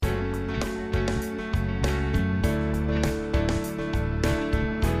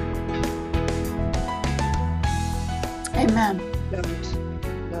Amen.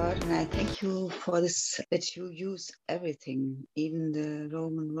 Lord, and I thank you for this, that you use everything, even the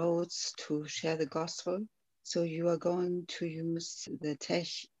Roman roads, to share the gospel. So you are going to use the tech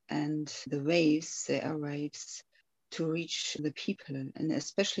and the waves, the airwaves, to reach the people. And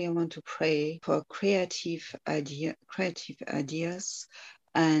especially I want to pray for creative ideas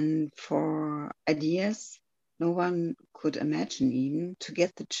and for ideas no one could imagine, even to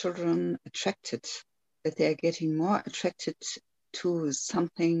get the children attracted, that they are getting more attracted to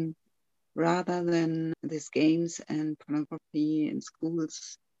something rather than these games and pornography in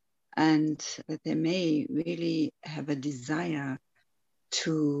schools, and that they may really have a desire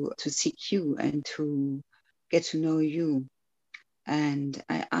to seek you and to get to know you. And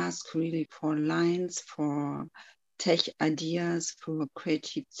I ask really for lines, for tech ideas, for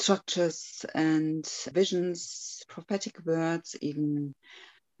creative structures and visions, prophetic words, even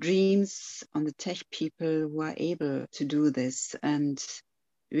dreams on the tech people who are able to do this, and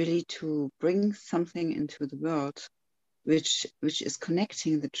really to bring something into the world which is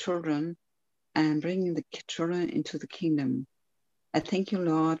connecting the children and bringing the children into the kingdom. I thank you,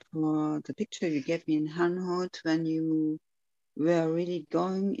 Lord, for the picture you gave me in Hanhut when you were really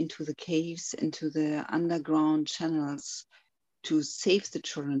going into the caves, into the underground channels to save the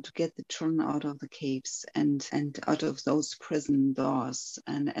children, to get the children out of the caves and out of those prison doors.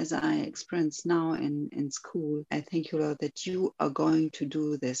 And as I experience now in school, I thank you, Lord, that you are going to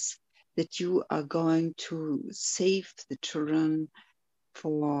do this, that you are going to save the children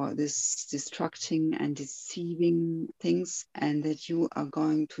for this destructing and deceiving things, and that you are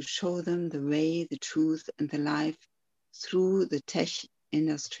going to show them the way, the truth, and the life through the tech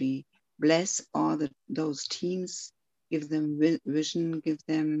industry. Bless all those teams, give them vision, give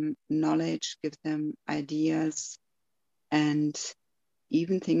them knowledge, give them ideas, and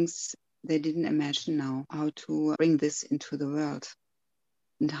even things they didn't imagine now, how to bring this into the world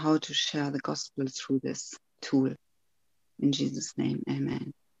and how to share the gospel through this tool. In Jesus' name,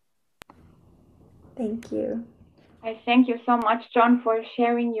 amen. Thank you. I thank you so much, John, for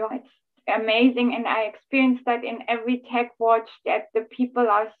sharing your. It's amazing, and I experienced that in every tech watch, that the people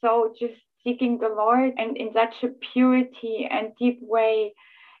are so just seeking the Lord and in such a purity and deep way.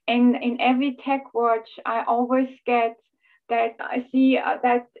 And in every tech watch, I always get that I see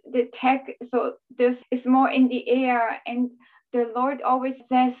that the tech, so this is more in the air, and the Lord always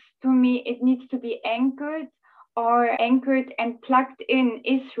says to me, it needs to be anchored and plugged in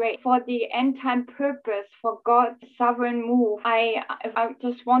Israel for the end time purpose, for God's sovereign move. I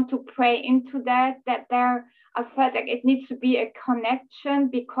just want to pray into that there, I felt like it needs to be a connection,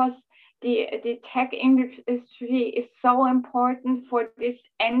 because the tech industry is so important for this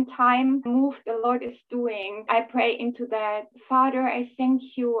end time move the Lord is doing. I pray into that. Father, I thank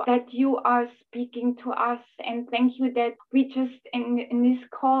you that you are speaking to us, and thank you that we just in these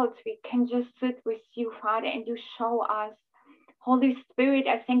calls we can just sit with you, Father, and you show us. Holy Spirit,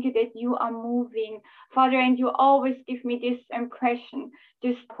 I thank you that you are moving, Father, and you always give me this impression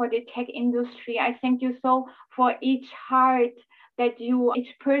just for the tech industry. I thank you so for each heart that you, each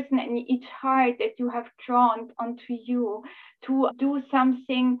person and each heart that you have drawn onto you to do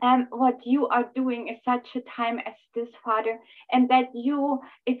something, what you are doing in such a time as this, Father, and that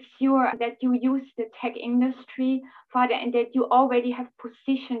that you use the tech industry, Father, and that you already have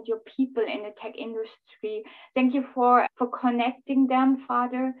positioned your people in the tech industry. Thank you for connecting them,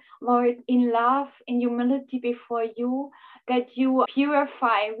 Father, Lord, in love, in humility before you, that you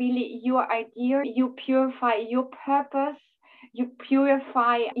purify really your idea, you purify your purpose, you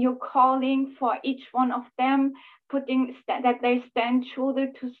purify your calling for each one of them, that they stand shoulder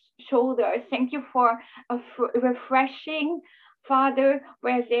to shoulder. Thank you for refreshing, Father,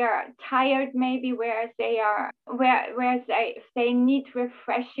 where they are tired, maybe where they need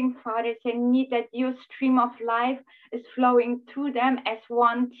refreshing, Father. They need that your stream of life is flowing through them as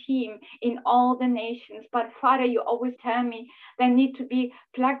one team in all the nations. But Father, you always tell me they need to be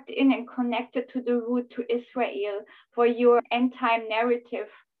plugged in and connected to the root, to Israel, for your end time narrative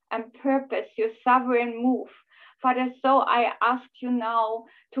and purpose, your sovereign move. Father, so I ask you now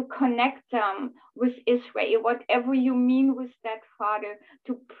to connect them with Israel, whatever you mean with that, Father,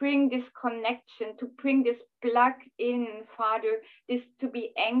 to bring this connection, to bring this plug in, Father, this to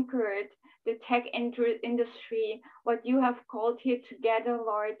be anchored, the tech industry, what you have called here together,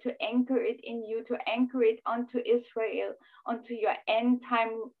 Lord, to anchor it in you, to anchor it onto Israel, onto your end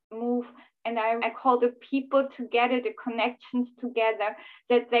time move. And I call the people together, the connections together,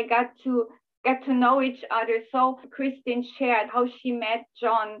 that they got to get to know each other. So Christine shared how she met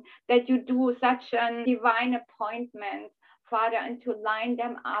John, that you do such a divine appointment Father, and to line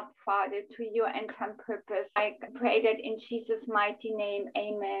them up, Father, to your end time purpose. I pray that in Jesus' mighty name.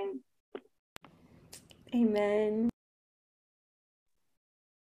 Amen. Amen.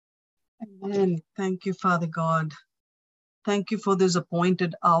 Amen. Thank you, Father God. Thank you for this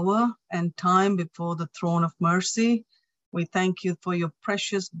appointed hour and time before the throne of mercy. We thank you for your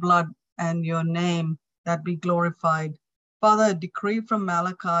precious blood and your name that be glorified. Father, a decree from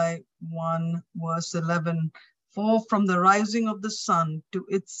Malachi 1 verse 11, for from the rising of the sun to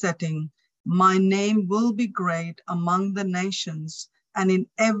its setting, my name will be great among the nations, and in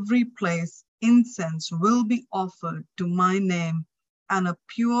every place incense will be offered to my name, and a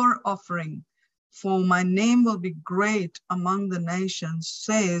pure offering. For my name will be great among the nations,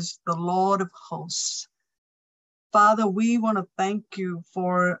 says the Lord of hosts. Father, we want to thank you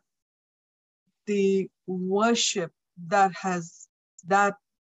for the worship that has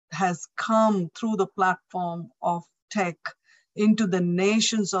come through the platform of tech into the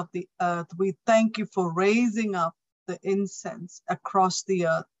nations of the earth. We thank you for raising up the incense across the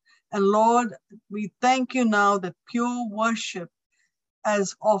earth. And Lord, we thank you now that pure worship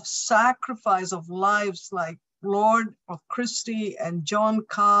as of sacrifice of lives like Lord of Christie and John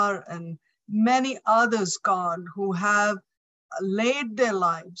Carr and many others, God, who have laid their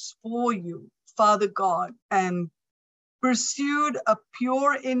lives for you, Father God, and pursued a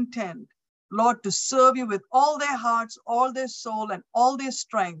pure intent, Lord, to serve you with all their hearts, all their soul, and all their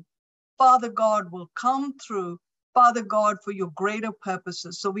strength. Father God will come through, Father God, for your greater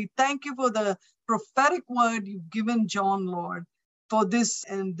purposes. So we thank you for the prophetic word you've given John, Lord, for this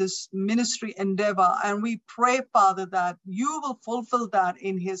and this ministry endeavor. And we pray, Father, that you will fulfill that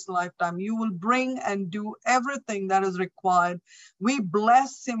in his lifetime. You will bring and do everything that is required. We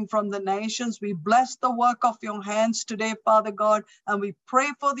bless him from the nations. We bless the work of your hands today, Father God, and we pray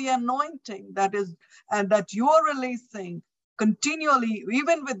for the anointing that is, and that you are releasing continually,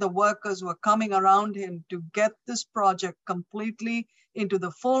 even with the workers who are coming around him to get this project completely into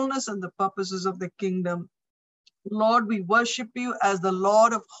the fullness and the purposes of the kingdom. Lord, we worship you as the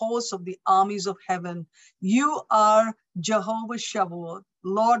Lord of hosts of the armies of heaven. You are Jehovah Shavuot.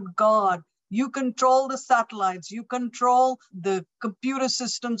 Lord God, you control the satellites. You control the computer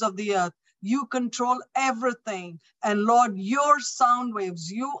systems of the earth. You control everything. And Lord, your sound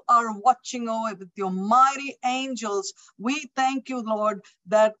waves, you are watching over with your mighty angels. We thank you, Lord,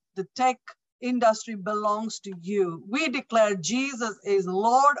 that the tech industry belongs to you. We declare Jesus is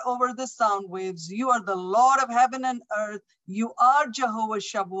Lord over the sound waves. You are the Lord of heaven and earth. You are Jehovah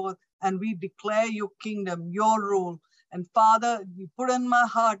Shavuot, and we declare your kingdom, your rule. And Father, you put in my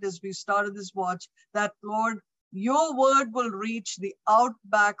heart as we started this watch that, Lord, your word will reach the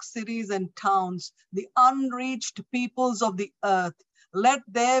outback cities and towns, the unreached peoples of the earth. Let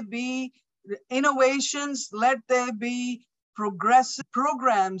there be innovations. Let there be progressive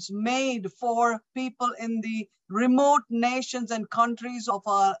programs made for people in the remote nations and countries of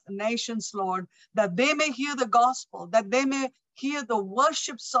our nations, Lord, that they may hear the gospel, that they may hear the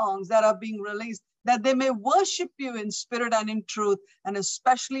worship songs that are being released, that they may worship you in spirit and in truth, and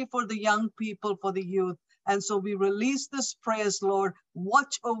especially for the young people, for the youth. And so we release this prayers, Lord.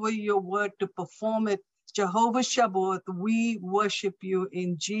 Watch over your word to perform it. Jehovah Shavuot, we worship you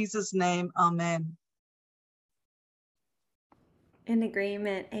in Jesus' name. Amen. In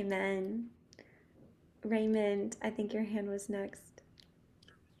agreement. Amen. Raymond, I think your hand was next.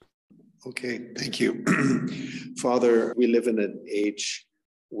 Okay, thank you. Father, we live in an age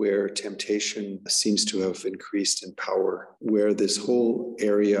where temptation seems to have increased in power, where this whole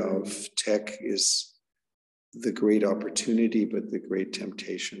area of tech is the great opportunity, but the great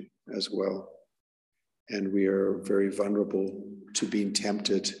temptation as well. And we are very vulnerable to being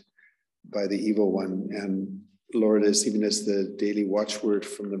tempted by the evil one. And Lord, even as the daily watchword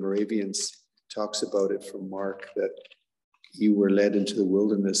from the Moravians talks about it from Mark, that you were led into the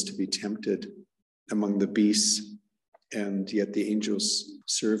wilderness to be tempted among the beasts, and yet the angels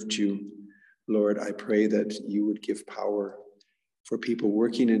served you. Lord, I pray that you would give power for people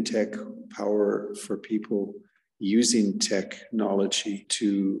working in tech, power for people using technology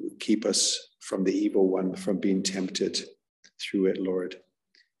to keep us from the evil one, from being tempted through it, Lord.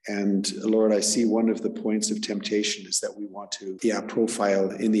 And Lord, I see one of the points of temptation is that we want to,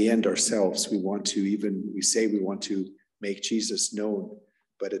 profile in the end ourselves. We say we want to make Jesus known.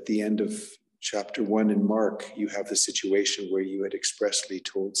 But at the end of chapter 1 in Mark, you have the situation where you had expressly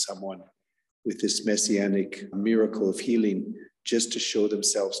told someone with this messianic miracle of healing just to show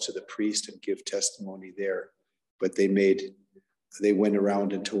themselves to the priest and give testimony there. But they went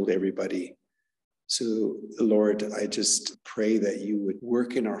around and told everybody. So, Lord, I just pray that you would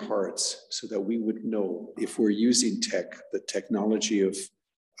work in our hearts so that we would know if we're using tech, the technology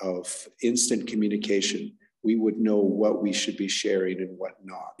of instant communication, we would know what we should be sharing and what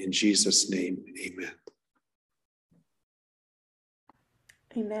not. In Jesus' name, amen.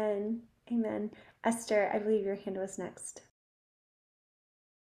 Amen. Amen. Esther, I believe your hand was next.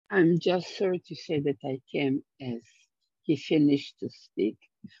 I'm just sorry to say that I came as he finished to speak,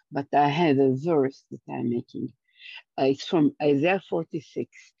 but I have a verse that I'm making. It's from Isaiah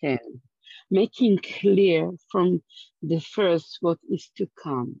 46:10, making clear from the first what is to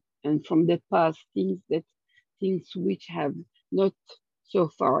come, and from the past things which have not so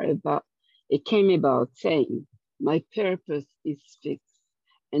far about it came about, saying, my purpose is fixed,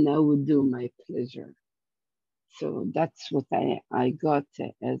 and I will do my pleasure. So that's what I got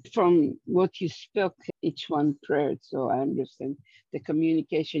from what you spoke, each one prayer. So I understand the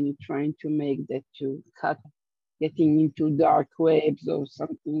communication you're trying to make, that to cut getting into dark webs or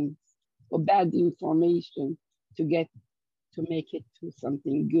something, or bad information, to make it to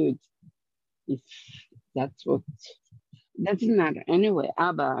something good. If that's what, doesn't matter. Anyway,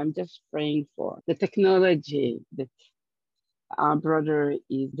 Abba, I'm just praying for the technology that our brother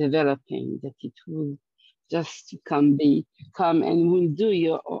is developing, that it will just come and will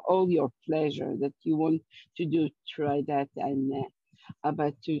do all your pleasure that you want to do. Try that, and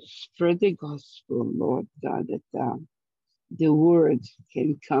about to spread the gospel, Lord God, that the word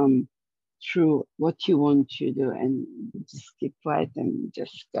can come through what you want to do, and just keep quiet and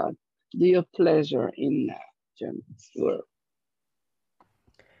just God do your pleasure in German's world.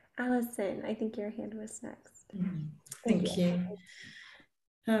 Allison, I think your hand was next. Thank you.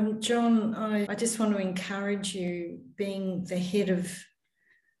 John, I just want to encourage you, being the head of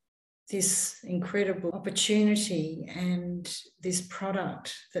this incredible opportunity and this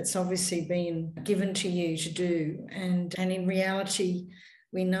product that's obviously been given to you to do. And in reality,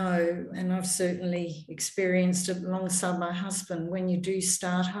 we know, and I've certainly experienced it alongside my husband, when you do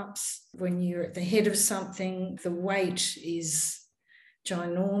startups, when you're at the head of something, the weight is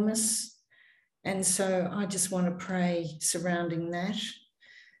ginormous. And so I just want to pray surrounding that.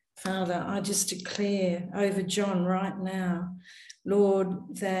 Father, I just declare over John right now,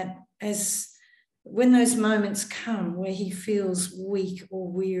 Lord, that when those moments come where he feels weak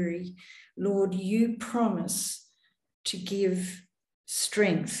or weary, Lord, you promise to give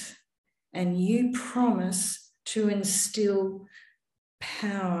strength, and you promise to instill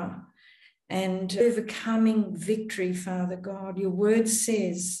power and overcoming victory, Father God. Your word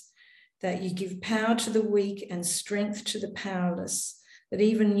says that you give power to the weak and strength to the powerless, that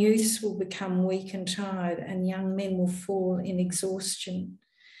even youths will become weak and tired, and young men will fall in exhaustion.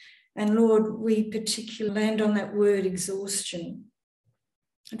 And Lord, we particularly land on that word exhaustion.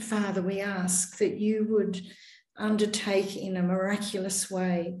 And Father, we ask that you would undertake in a miraculous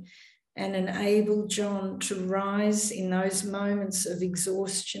way and enable John to rise in those moments of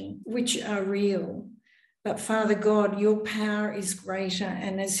exhaustion, which are real. But Father God, your power is greater,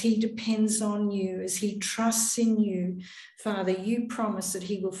 and as he depends on you, as he trusts in you, Father, you promise that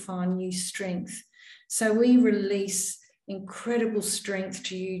he will find new strength. So we release incredible strength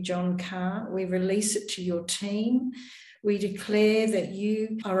to you, John Carr. We release it to your team. We declare that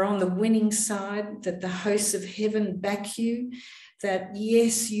you are on the winning side, that the hosts of heaven back you, that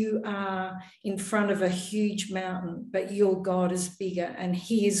yes, you are in front of a huge mountain, but your God is bigger and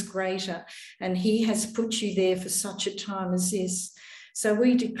he is greater, and he has put you there for such a time as this. So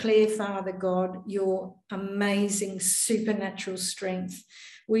we declare, Father God, your amazing supernatural strength.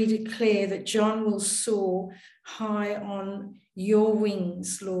 We declare that John will soar high on your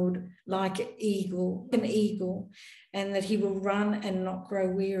wings, Lord, like an eagle, and that he will run and not grow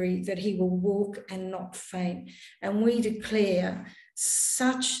weary, that he will walk and not faint. And we declare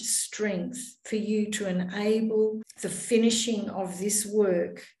such strength for you to enable the finishing of this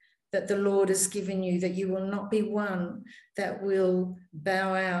work that the Lord has given you, that you will not be one that will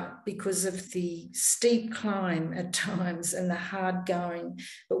bow out because of the steep climb at times and the hard going,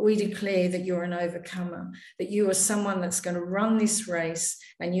 but we declare that you're an overcomer, that you are someone that's going to run this race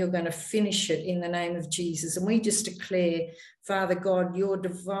and you're going to finish it in the name of Jesus. And we just declare, Father God, your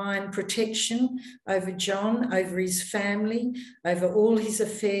divine protection over John, over his family, over all his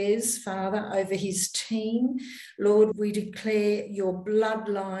affairs, Father, over his team. Lord, we declare your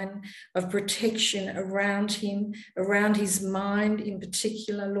bloodline of protection around him, around his mind in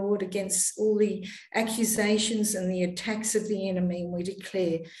particular, Lord, against all the accusations and the attacks of the enemy. And we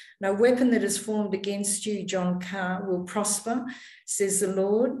declare no weapon that is formed against you, John Carr, will prosper, says the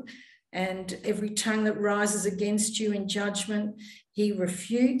Lord. And every tongue that rises against you in judgment, he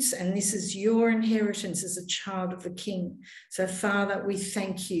refutes, and this is your inheritance as a child of the King. So, Father, we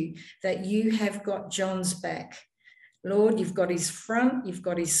thank you that you have got John's back. Lord, you've got his front, you've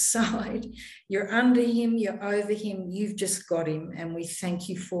got his side, you're under him, you're over him, you've just got him, and we thank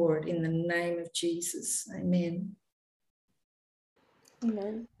you for it in the name of Jesus. Amen.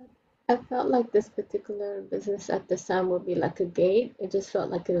 Amen. I felt like this particular business at the time would be like a gate. It just felt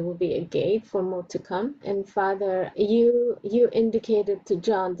like it would be a gate for more to come. And Father, you indicated to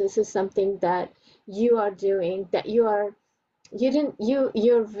John, this is something that you are doing, that your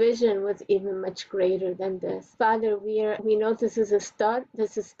vision was even much greater than this. Father, we know this is a start.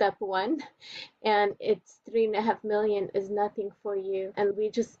 This is step one, and it's 3.5 million is nothing for you. And we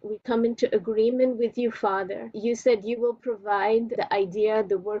come into agreement with you, Father. You said you will provide the idea,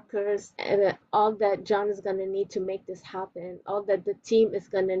 the workers, and all that John is going to need to make this happen, all that the team is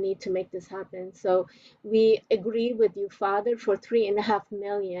going to need to make this happen. So we agree with you, Father, for 3.5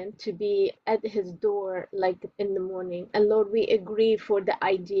 million to be at his door like in the morning. And Lord, we agree for the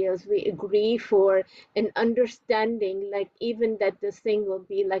ideas. We agree for an understanding, like even that this thing will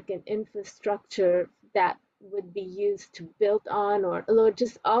be like an infrastructure that would be used to build on, or Lord,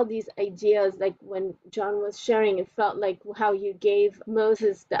 just all these ideas. Like when John was sharing, it felt like how you gave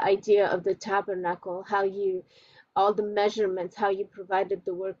Moses the idea of the tabernacle, how you all the measurements, how you provided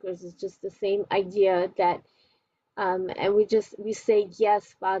the workers is just the same idea that and we say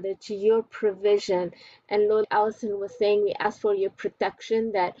yes, Father, to your provision. And Lord, Allison was saying we ask for your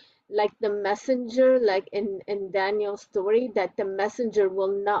protection, that like the messenger, like in Daniel's story, that the messenger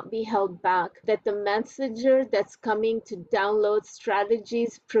will not be held back, that the messenger that's coming to download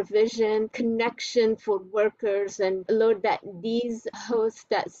strategies, provision, connection for workers, and Lord, that these hosts,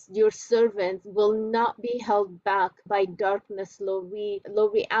 that's your servants, will not be held back by darkness, Lord. We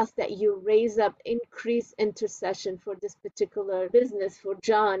ask that you raise up increased intercession for this particular business for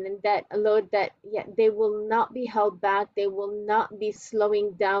John, and that, Lord, that they will not be held back, they will not be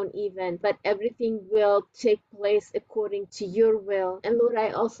slowing down even, but everything will take place according to your will. And Lord, I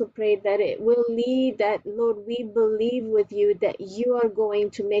also pray that it will lead, that Lord, we believe with you that you are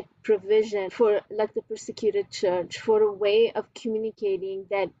going to make provision for, like the persecuted church, for a way of communicating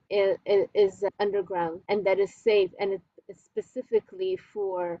that is underground and that is safe, and it's specifically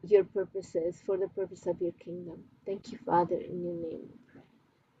for your purposes, for the purpose of your kingdom. Thank you, Father, in your name.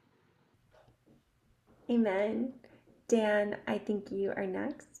 Amen. Dan, I think you are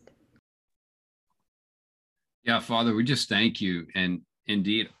next. Yeah, Father, we just thank you. And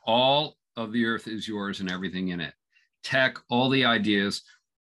indeed, all of the earth is yours and everything in it. Tech, all the ideas,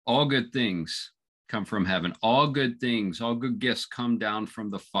 all good things come from heaven. All good things, all good gifts come down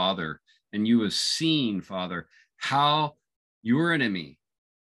from the Father. And you have seen, Father, how your enemies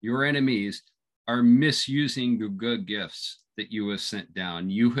are misusing the good gifts that you have sent down.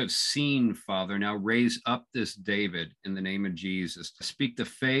 You have seen, Father, now raise up this David in the name of Jesus. Speak the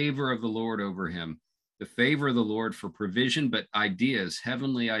favor of the Lord over him. The favor of the Lord for provision, but ideas,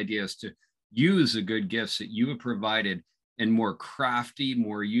 heavenly ideas, to use the good gifts that you have provided in more crafty,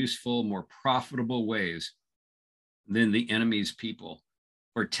 more useful, more profitable ways than the enemy's people.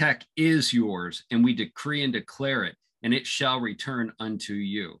 For tech is yours, and we decree and declare it, and it shall return unto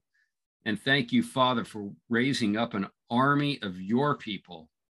you. And thank you, Father, for raising up an army of your people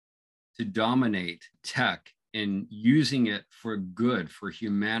to dominate tech and using it for good, for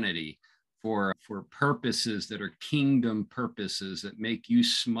humanity, for purposes that are kingdom purposes that make you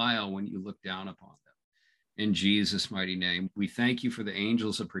smile when you look down upon them. In Jesus' mighty name, we thank you for the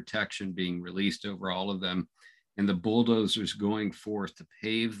angels of protection being released over all of them, and the bulldozers going forth to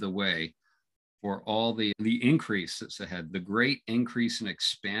pave the way for all the increase that's ahead, the great increase and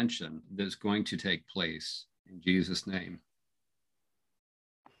expansion that's going to take place. In Jesus' name.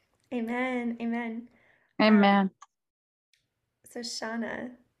 Amen. Amen. Amen. So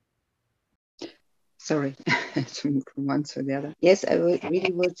Shauna. Sorry, to move from one to the other. Yes, I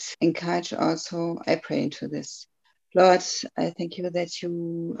really would encourage also, I pray into this. Lord, I thank you that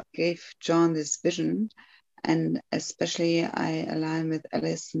you gave John this vision, and especially I align with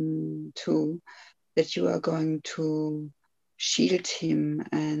Alison too, that you are going to shield him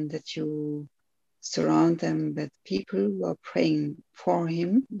and that you surround them with people who are praying for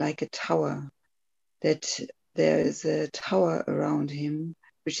him like a tower, that there is a tower around him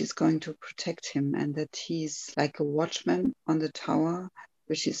which is going to protect him, and that he's like a watchman on the tower,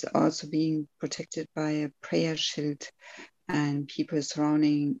 which is also being protected by a prayer shield and people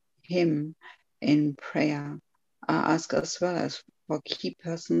surrounding him in prayer. I ask as well as for key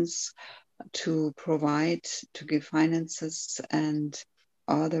persons to provide, to give finances and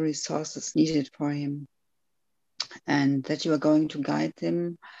all the resources needed for him. and that you are going to guide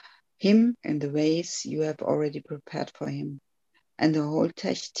him in the ways you have already prepared for him. And the whole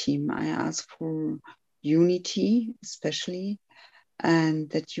tech team, I ask for unity, especially, and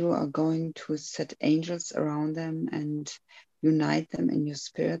that you are going to set angels around them and unite them in your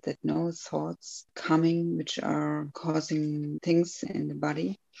spirit, that no thoughts coming which are causing things in the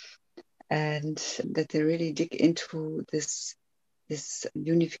body, and that they really dig into this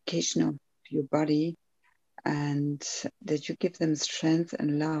unification of your body, and that you give them strength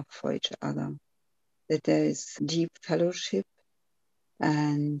and love for each other, that there is deep fellowship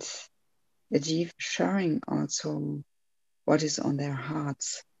and a deep sharing also what is on their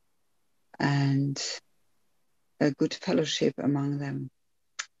hearts, and a good fellowship among them.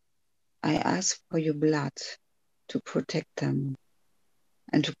 I ask for your blood to protect them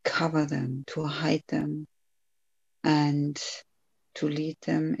and to cover them, to hide them, and to lead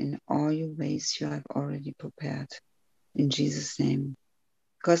them in all your ways you have already prepared. In Jesus' name.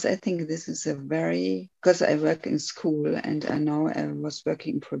 Because I think this is because I work in school, and I know I was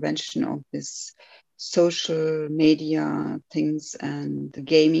working in prevention of this social media things and the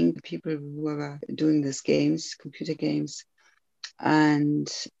gaming, people who were doing these games, computer games.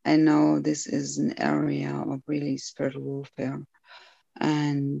 And I know this is an area of really spiritual warfare.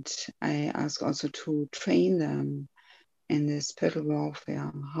 And I ask also to train them in the spiritual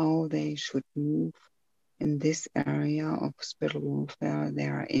warfare, how they should move in this area of spiritual warfare they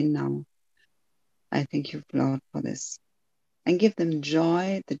are in now. I thank you, Lord, for this. And give them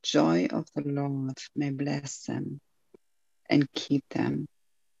joy. The joy of the Lord may bless them and keep them.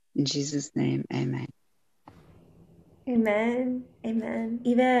 In Jesus' name, amen. Amen. Amen.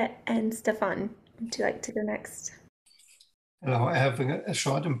 Eva and Stefan, would you like to go next? Hello, I have a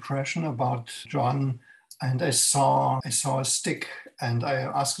short impression about John, and I saw a stick, and I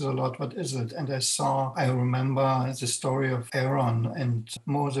asked the Lord, what is it? And I remember the story of Aaron and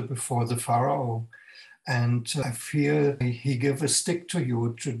Moses before the Pharaoh. And I feel he gave a stick to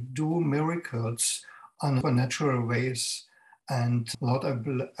you to do miracles on supernatural ways. And Lord,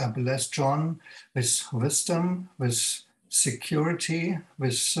 I bless John with wisdom, with security,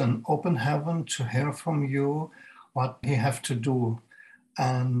 with an open heaven to hear from you what he have to do.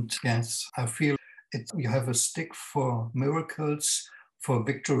 And yes, I feel you have a stick for miracles, for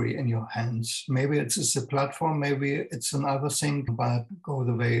victory in your hands. Maybe it's a platform, maybe it's another thing, but go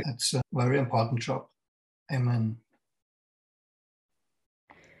the way. It's a very important job. Amen.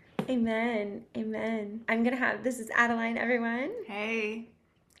 Amen. Amen. This is Adeline, everyone. Hey.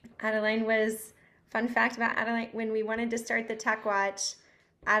 Adeline fun fact about Adeline, when we wanted to start the Tech Watch,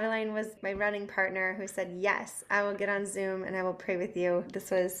 Adeline was my running partner who said, yes, I will get on Zoom and I will pray with you.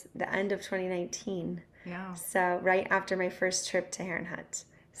 This was the end of 2019. Yeah. So right after my first trip to Heron Hut.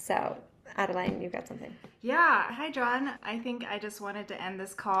 So Adeline, you've got something. Yeah. Hi, John. I think I just wanted to end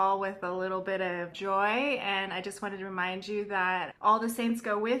this call with a little bit of joy. And I just wanted to remind you that all the saints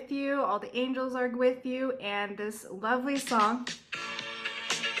go with you, all the angels are with you, and this lovely song.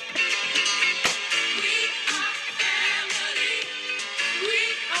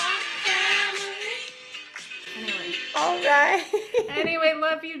 Anyway. All right. Anyway,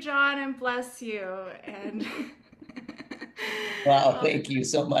 love you, John, and bless you. And wow, thank you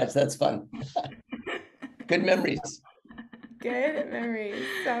so much. That's fun. Good memories. Good memories.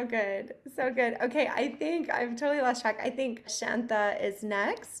 So good. So good. Okay, I think I've totally lost track. I think Shanta is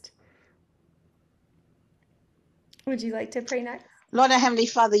next. Would you like to pray next? Lord, our Heavenly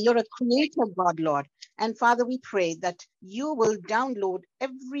Father, you're a creator God, Lord. And Father, we pray that you will download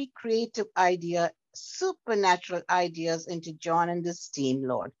every creative idea, supernatural ideas into John and this team,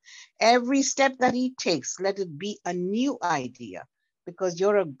 Lord. Every step that he takes, let it be a new idea, because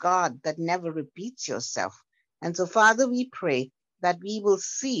you're a God that never repeats yourself. And so, Father, we pray that we will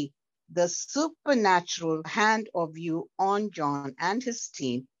see the supernatural hand of you on John and his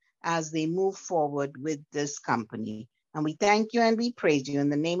team as they move forward with this company. And we thank you and we praise you. In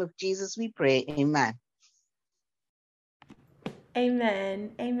the name of Jesus, we pray. Amen.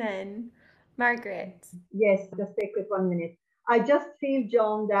 Amen. Amen. Margaret. Yes, just take it 1 minute. I just feel,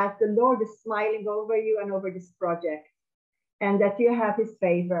 John, that the Lord is smiling over you and over this project, and that you have his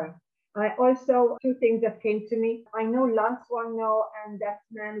favor. I also, two things that came to me. I know Lance Wano and that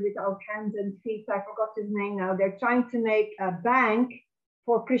man without hands and feet, I forgot his name now, they're trying to make a bank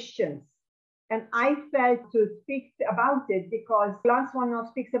for Christians. And I felt to speak about it because Lance Wano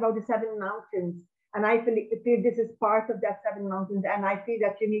speaks about the 7 mountains. And I feel this is part of that 7 mountains. And I feel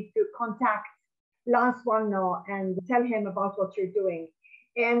that you need to contact Lance Wano and tell him about what you're doing.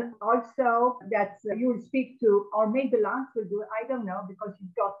 And also that you will speak to, or maybe Lance will do it, I don't know, because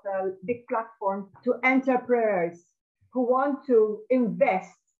you've got a big platform, to entrepreneurs who want to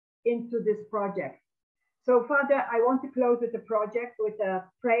invest into this project. So Father, I want to close with the project with a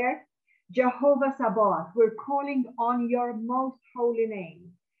prayer. Jehovah Sabaoth, we're calling on your most holy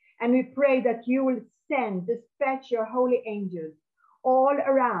name. And we pray that you will dispatch your holy angels all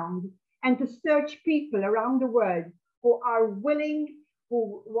around, and to search people around the world who are willing,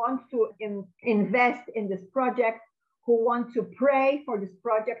 who want to invest in this project, who want to pray for this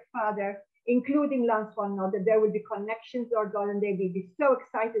project, Father, including Lance Van Noot, that there will be connections, Lord God, and they will be so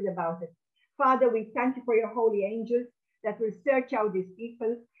excited about it. Father, we thank you for your holy angels that will search out these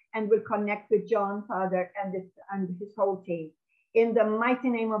people and will connect with John, Father, and his whole team. In the mighty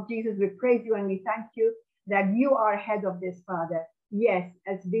name of Jesus, we praise you and we thank you that you are ahead of this, Father. Yes,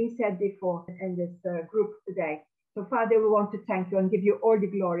 as being said before in this group today. So, Father, we want to thank you and give you all the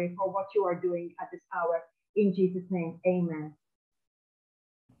glory for what you are doing at this hour. In Jesus' name, amen.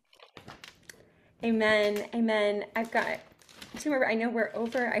 Amen. Amen. I've got two more. I know we're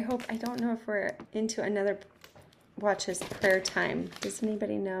over. I don't know if we're into another Watch's prayer time. Does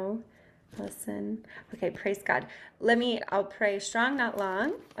anybody know? Listen. Okay, praise God. I'll pray strong, not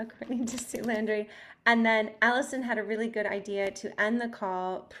long, according to Sue Landry. And then Allison had a really good idea to end the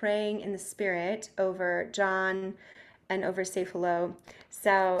call praying in the Spirit over John and over Safe Hello.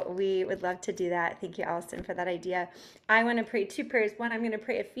 So we would love to do that. Thank you, Allison, for that idea. I want to pray two prayers. One, I'm going to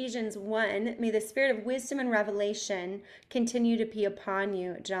pray Ephesians 1. May the spirit of wisdom and revelation continue to be upon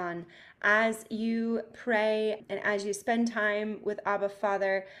you, John. As you pray and as you spend time with Abba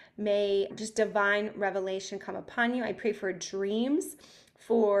Father, may just divine revelation come upon you. I pray for dreams,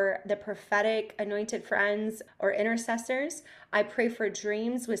 for the prophetic anointed friends or intercessors. I pray for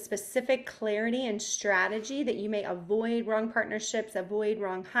dreams with specific clarity and strategy that you may avoid wrong partnerships, avoid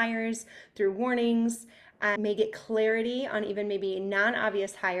wrong hires through warnings, and may get clarity on even maybe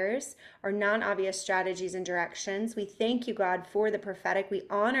non-obvious hires or non-obvious strategies and directions. We thank you, God, for the prophetic. We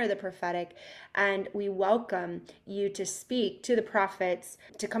honor the prophetic, and we welcome you to speak to the prophets,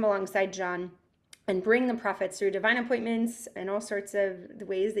 to come alongside John and bring the prophets through divine appointments and all sorts of the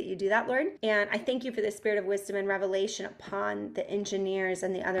ways that you do that, Lord. And I thank you for the spirit of wisdom and revelation upon the engineers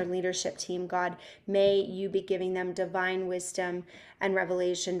and the other leadership team, God. May you be giving them divine wisdom and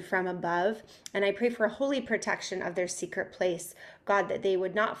revelation from above. And I pray for a holy protection of their secret place, God, that they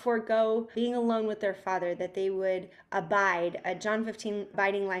would not forego being alone with their Father, that they would abide, a John 15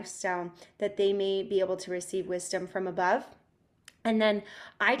 abiding lifestyle, that they may be able to receive wisdom from above. And then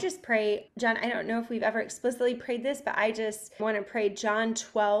I just pray, John, I don't know if we've ever explicitly prayed this, but I just want to pray John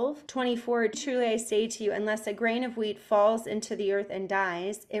 12:24. Truly I say to you, unless a grain of wheat falls into the earth and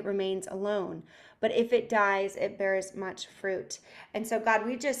dies, it remains alone. But if it dies, it bears much fruit. And so, God,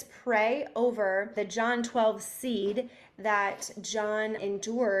 we just pray over the John 12 seed that John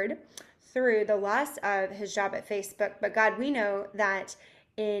endured through the loss of his job at Facebook. But God, we know that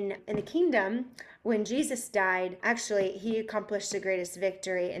in the kingdom, when Jesus died, actually, he accomplished the greatest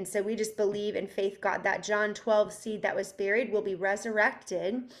victory. And so we just believe in faith, God, that John 12 seed that was buried will be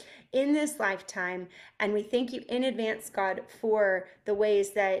resurrected in this lifetime. And we thank you in advance, God, for the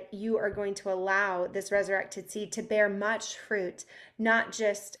ways that you are going to allow this resurrected seed to bear much fruit, not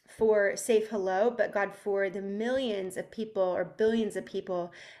just for Safe Hello, but God, for the millions of people or billions of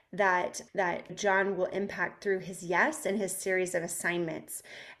people that John will impact through his yes and his series of assignments.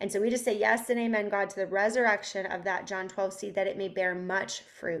 And so we just say yes and amen, God, to the resurrection of that John 12 seed, that it may bear much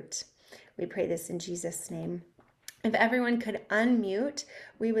fruit. We pray this in Jesus' name. If everyone could unmute,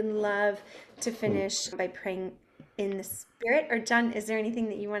 we would love to finish by praying in the Spirit. Or John, is there anything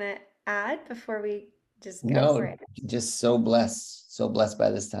that you want to add before we just go for it? Just so blessed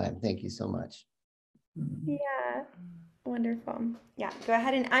by this time. Thank you so much. Yeah, wonderful. Yeah, go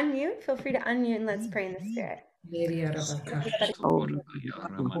ahead and unmute. Feel free to unmute and let's pray in the Spirit.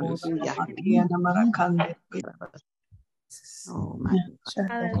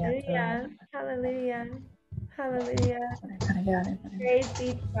 Hallelujah, hallelujah, hallelujah. Praise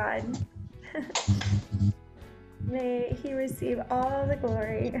be to God. May he receive all the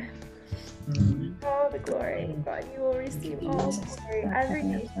glory. All the glory. God, you will receive all the glory. Every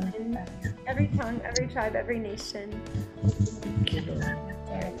nation, every tongue, every tribe, every nation. Thank you, Lord.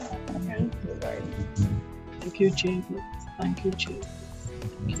 Thank you, Lord. Thank you, Jesus. Thank you, Jesus.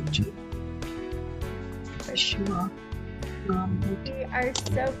 Thank you, Jesus. Yeshua. We are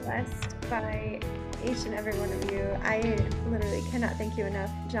so blessed by each and every one of you. I literally cannot thank you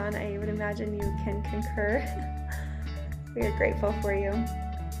enough. John, I would imagine you can concur. We are grateful for you.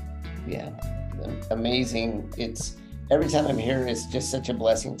 Yeah, amazing. It's every time I'm here, it's just such a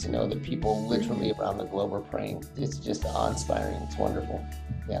blessing to know that people literally around the globe are praying. It's just awe-inspiring. It's wonderful.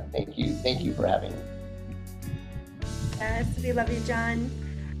 Yeah, thank you. Thank you for having me. Yes, we love you, John.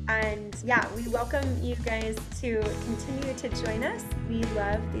 And yeah, we welcome you guys to continue to join us. We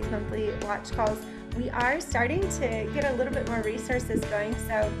love these monthly watch calls. We are starting to get a little bit more resources going.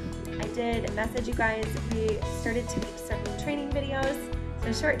 So I did message you guys. We started to make some training videos,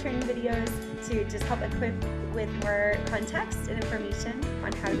 some short training videos to just help equip with more context and information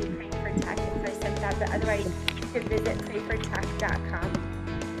on how to be praying for tech. And so I sent that, but otherwise you could visit prayfortech.com.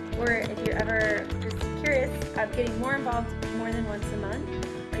 Or if you're ever just curious of getting more involved more than once a month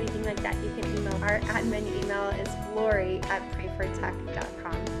or anything like that, you can email. Our admin email is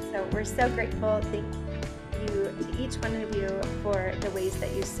glory@prayfortech.com. So we're so grateful. Thank you to each one of you for the ways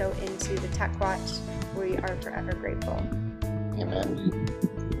that you sow into the Tech Watch. We are forever grateful. Amen.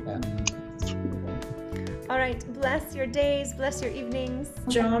 Yeah. All right. Bless your days. Bless your evenings.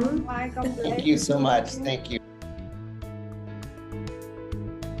 John. Thank you so much. Thank you.